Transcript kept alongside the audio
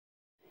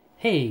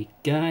Hey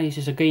guys,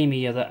 it's a game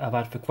here that I've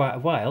had for quite a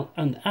while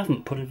and I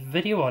haven't put a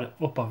video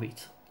up of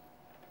it.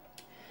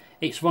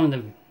 It's one of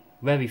the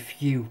very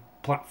few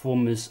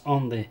platformers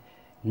on the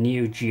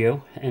Neo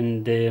Geo,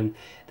 and the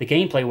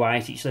gameplay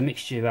wise it's a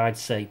mixture, I'd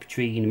say,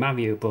 between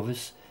Mario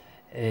Brothers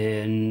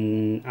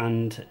and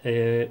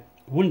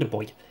Wonder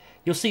Boy.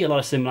 You'll see a lot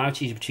of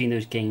similarities between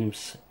those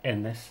games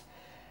in this.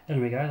 There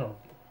we go,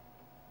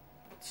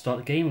 I'll start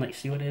the game, let's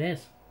see what it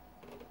is.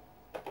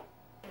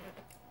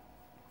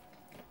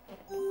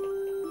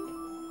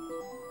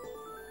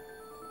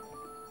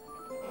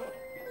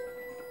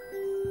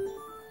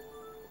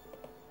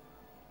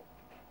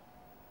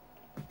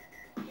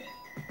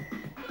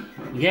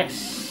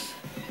 Yes,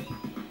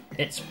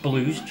 it's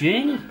Blues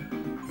Journey.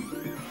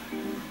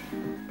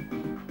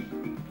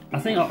 I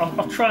think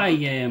I'll try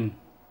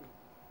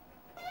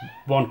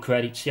one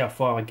credit, see how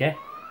far I get.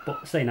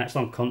 But saying that, it's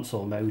on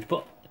console mode.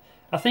 But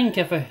I think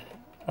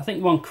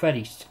one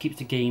credit keeps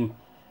the game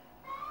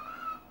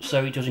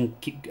so it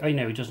doesn't keep.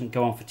 It doesn't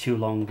go on for too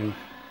long, and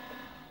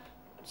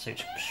so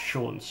it's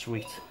short and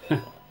sweet.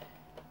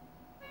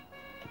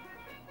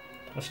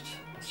 Let's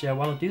see how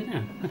well I do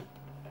then.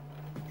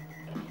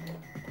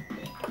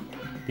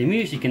 The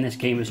music in this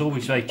game is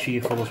always very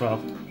cheerful as well.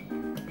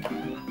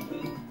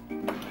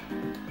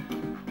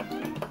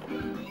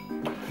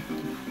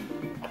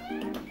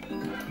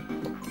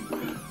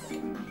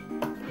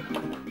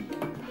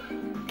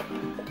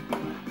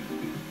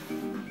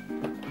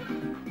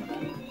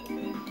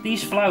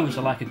 These flowers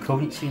are like a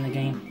currency in the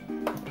game.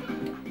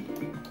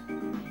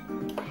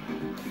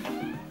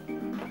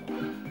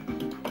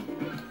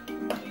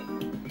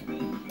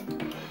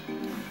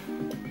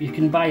 You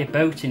can buy a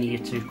boat in here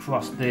to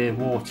cross the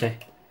water,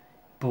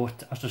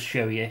 but I'll just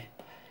show you.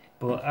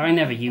 But I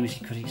never use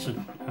it because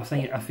I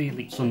feel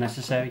it's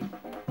unnecessary.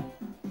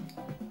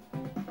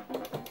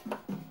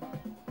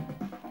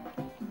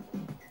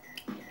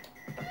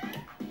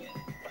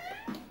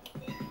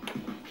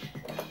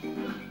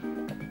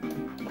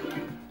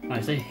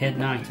 I say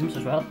hidden items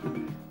as well.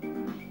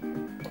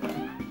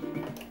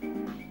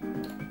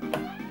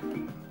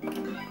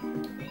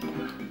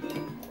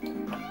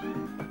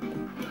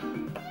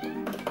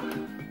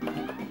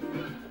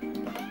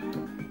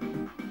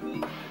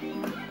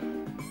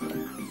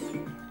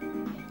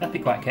 Have to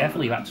be quite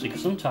careful here actually,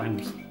 because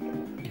sometimes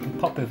you can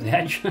pop over the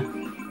edge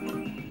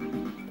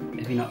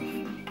if you're not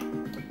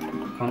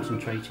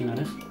concentrating on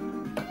it.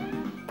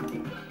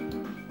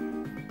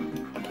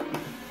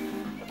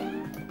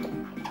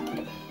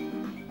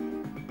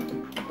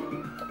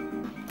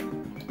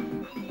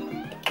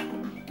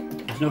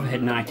 There's another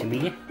hidden item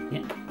here.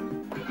 Yeah.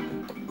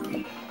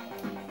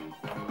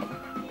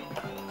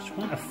 It's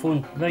quite a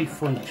fun, very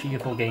fun,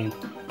 cheerful game.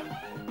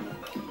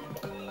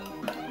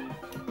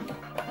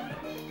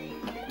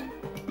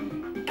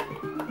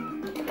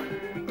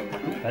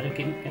 Better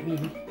get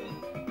me.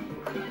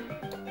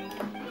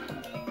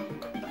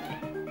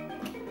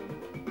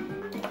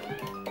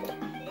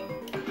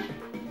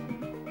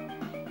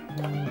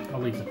 I'll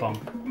leave the bomb.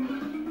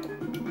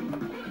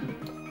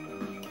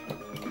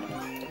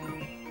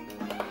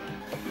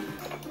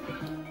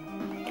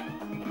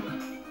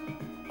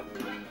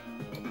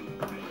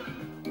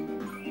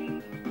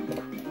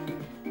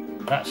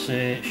 That's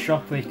a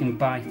shop where you can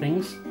buy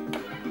things.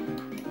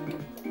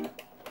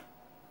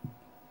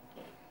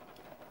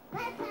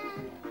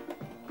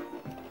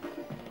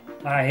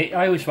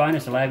 I always find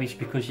this hilarious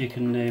because you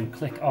can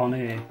click on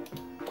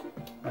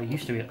I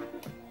used to it,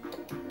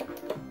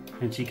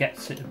 and she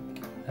gets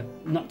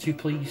not too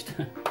pleased.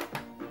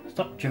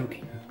 Stop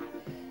joking.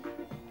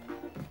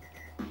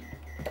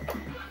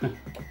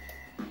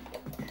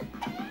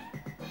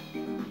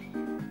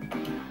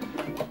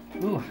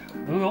 Ooh,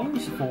 I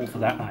always fall for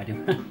that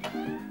item.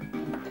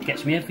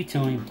 Gets me every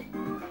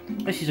time.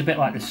 This is a bit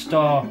like the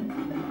star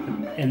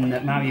in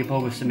Mario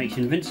Brothers that makes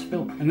you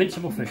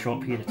invincible for a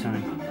short period of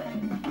time.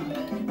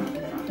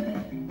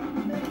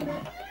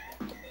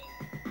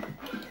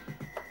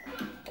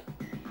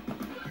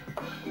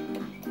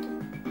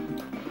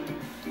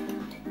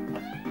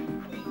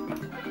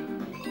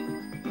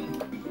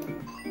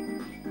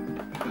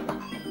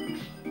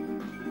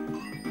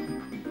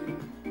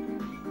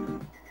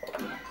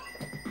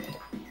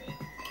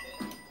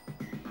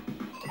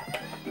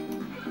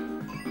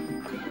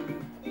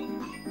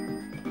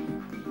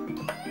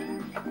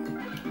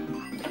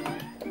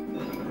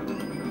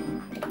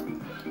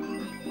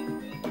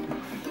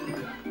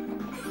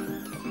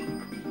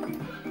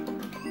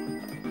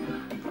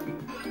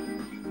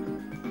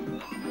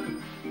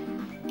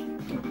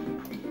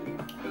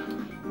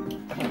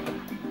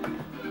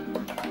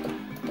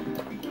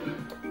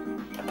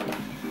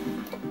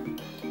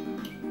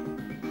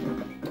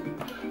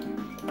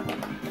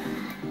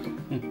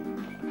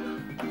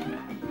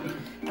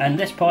 And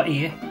this part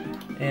here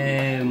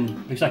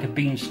looks like a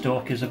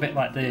beanstalk, is a bit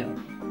like the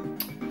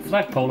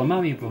flagpole of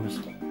Mario Brothers.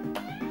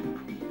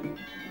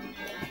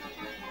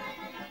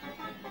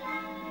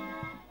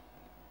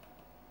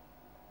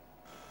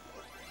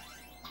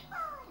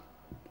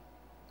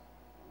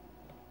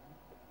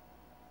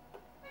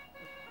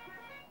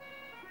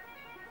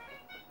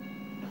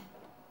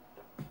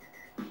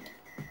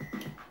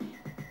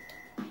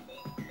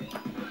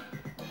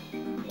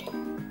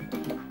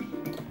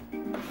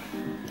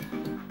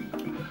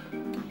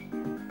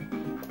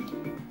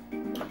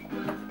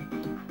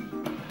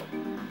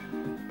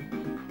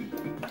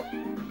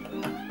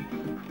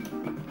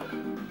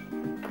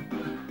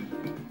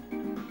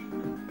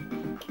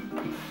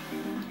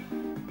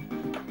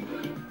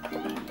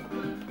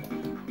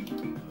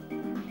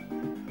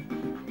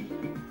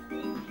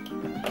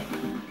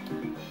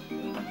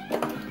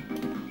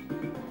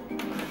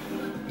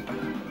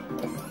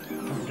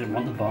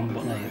 didn't want the bomb,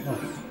 but there you go.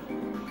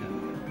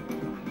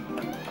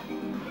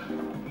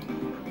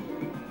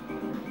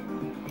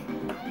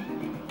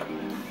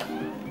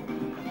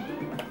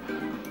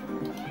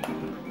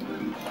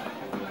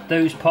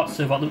 Those pots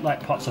of what look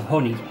like pots of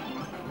honey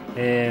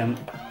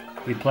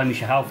replenish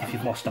your health if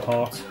you've lost a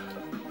heart.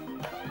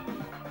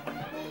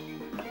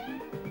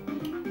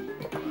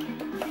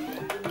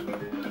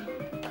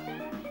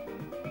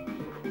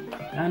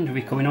 And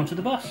we're coming onto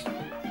the boss.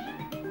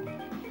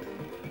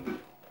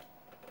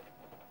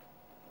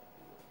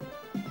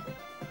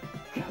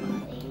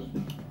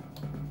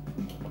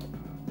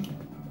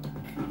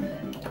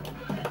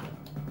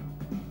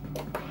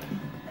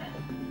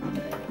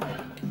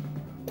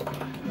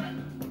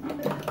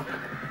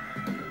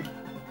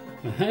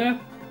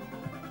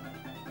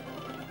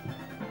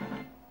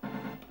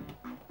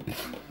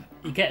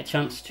 You get a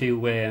chance to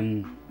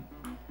win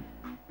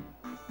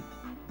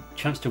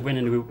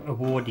an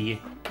award here,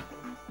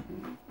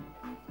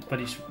 but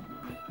it's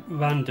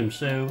random.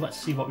 So let's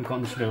see what we've got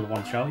in this little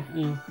one, shall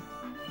we?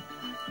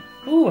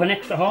 Oh, an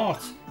extra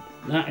heart!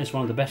 That is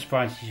one of the best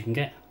prizes you can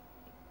get.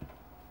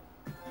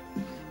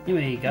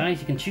 Anyway, guys,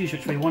 you can choose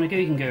which way you want to go.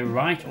 You can go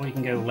right or you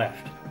can go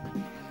left.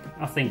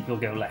 I think we'll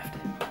go left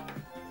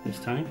this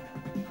time.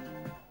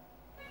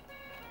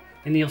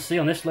 And you'll see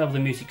on this level the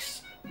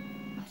music's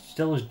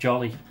still as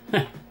jolly.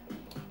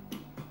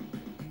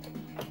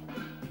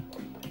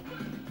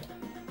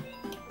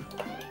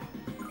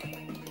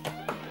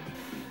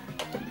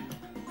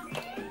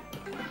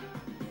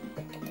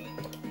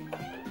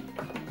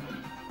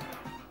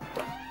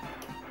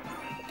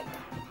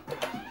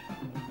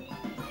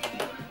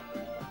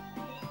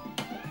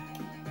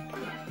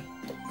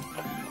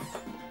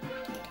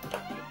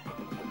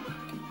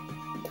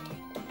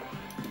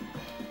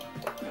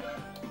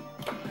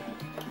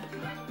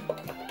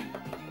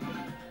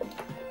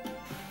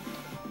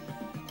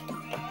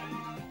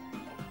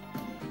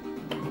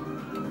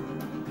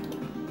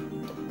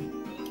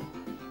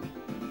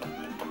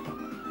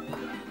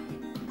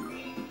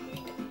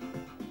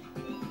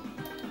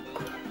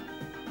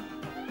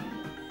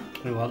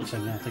 Oh, well, looks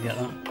like I'm going to have to get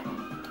that.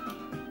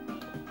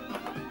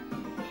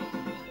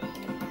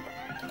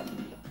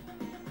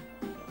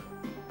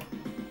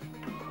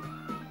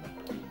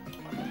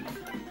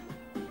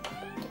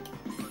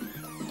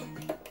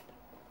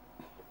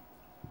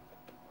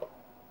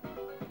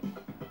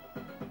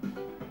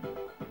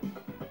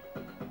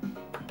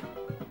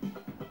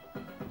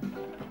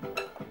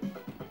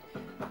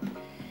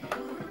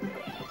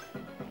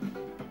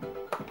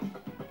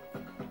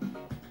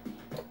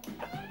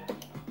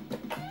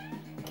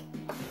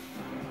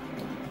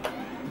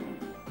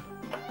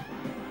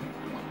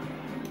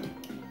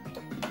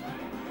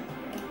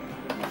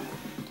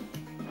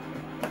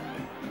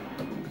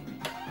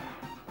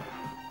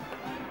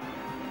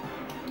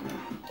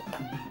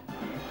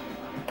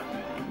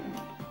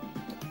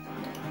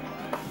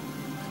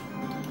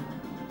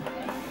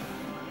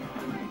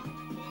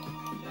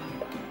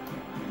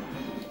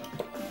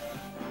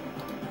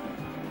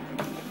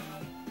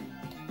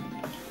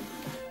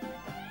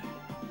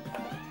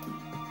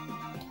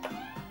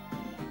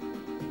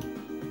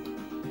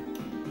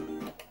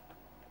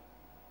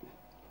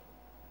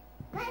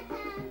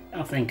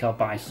 I think I'll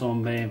buy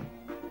some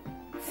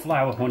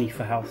flower honey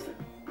for health.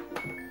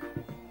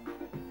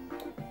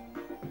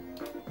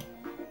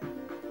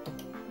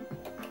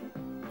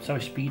 So I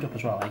speed up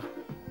as well, eh?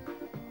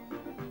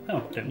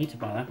 Oh, don't need to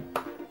buy that.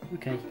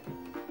 Okay.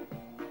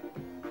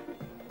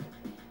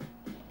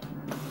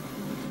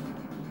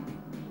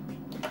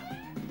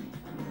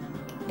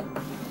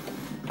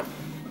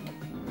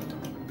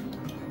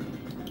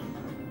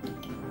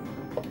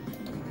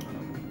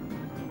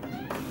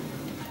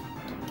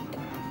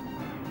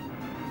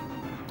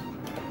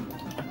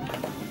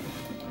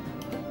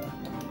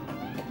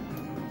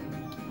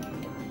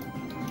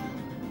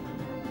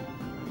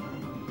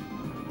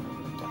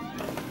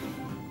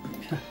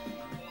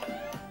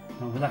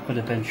 Oh, well, that could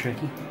have been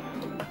tricky.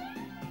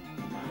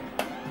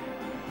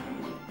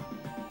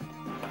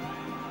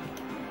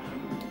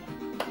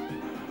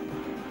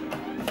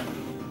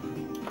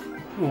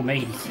 Oh,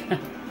 made it.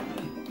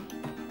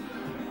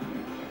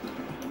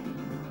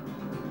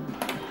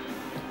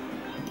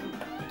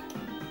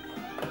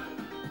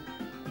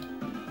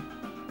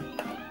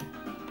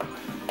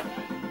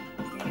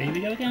 Here we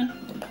go again.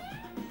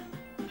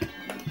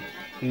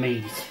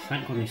 Made it,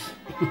 thank goodness.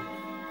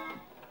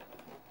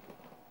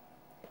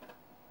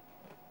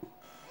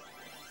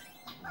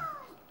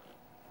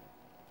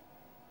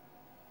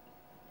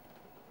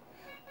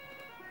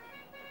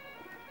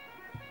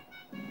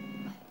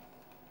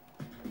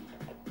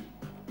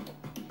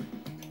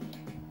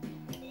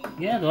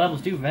 Yeah, the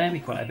levels do vary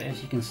quite a bit,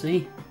 as you can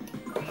see.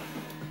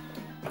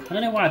 I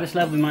don't know why this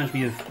level reminds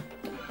me of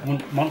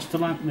Monster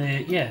Land.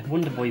 Yeah,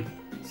 Wonder Boy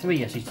 3,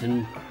 yes, it's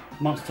in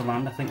Monster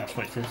Land, I think that's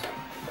what it is.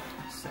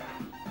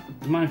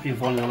 It reminds me of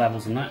one of the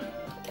levels in that.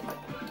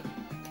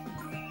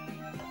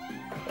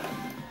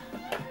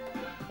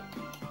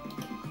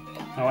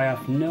 Oh, I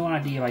have no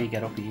idea how you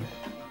get up here.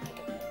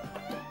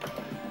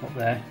 Up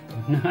there, I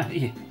have no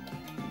idea.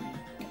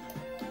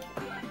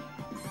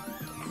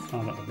 Oh,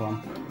 I got the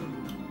bomb.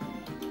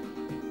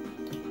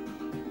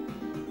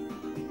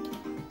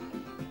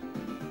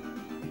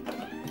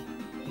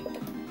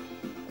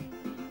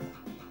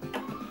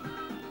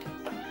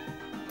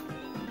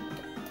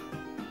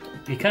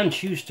 You can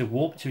choose to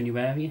warp to a new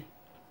area,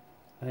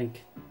 I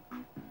think.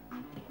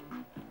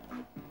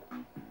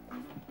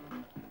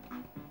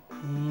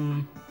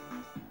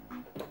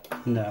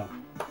 No.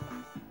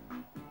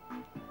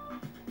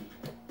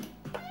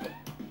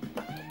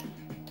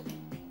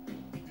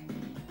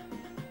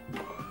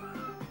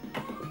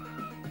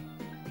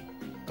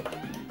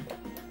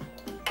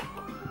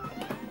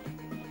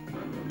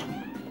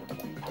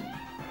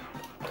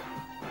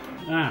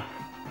 Ah,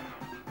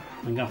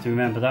 I'm gonna have to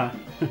remember that.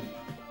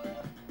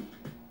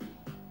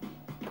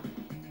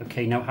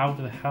 Okay, now how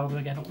do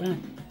I get up there?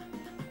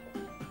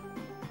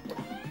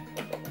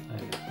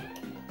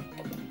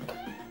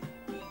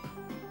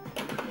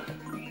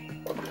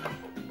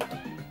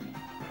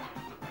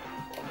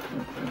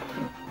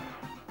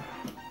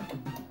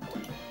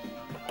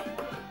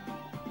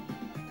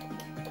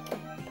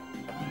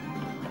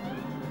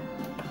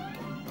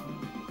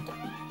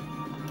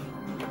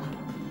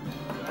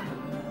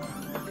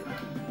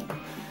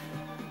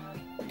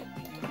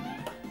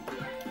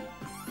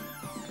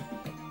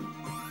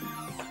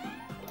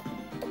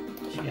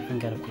 See if I can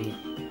get up here.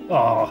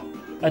 Oh,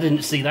 I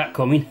didn't see that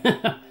coming.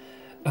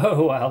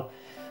 Oh well.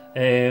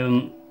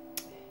 I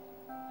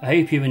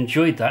hope you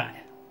enjoyed that.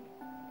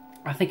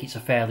 I think it's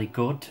a fairly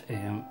good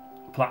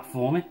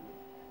platformer.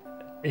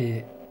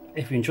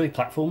 If you enjoy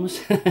platformers.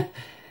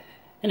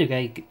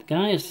 Anyway,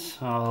 guys,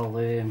 I'll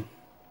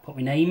put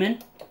my name in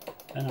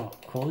and I'll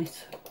call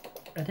it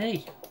a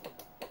day.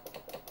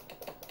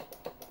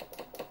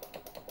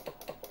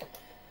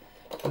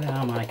 Where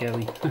am I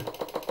going?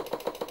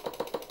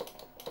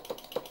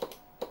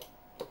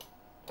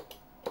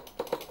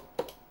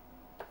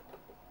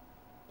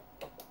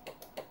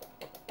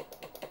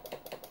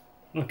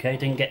 Okay,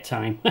 didn't get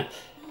time.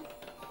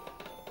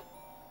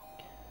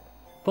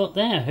 But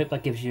there, I hope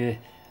that gives you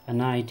an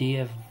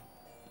idea of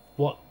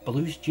what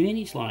Baloo's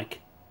journey's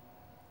like.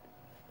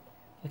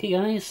 Okay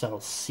guys, I'll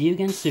see you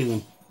again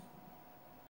soon.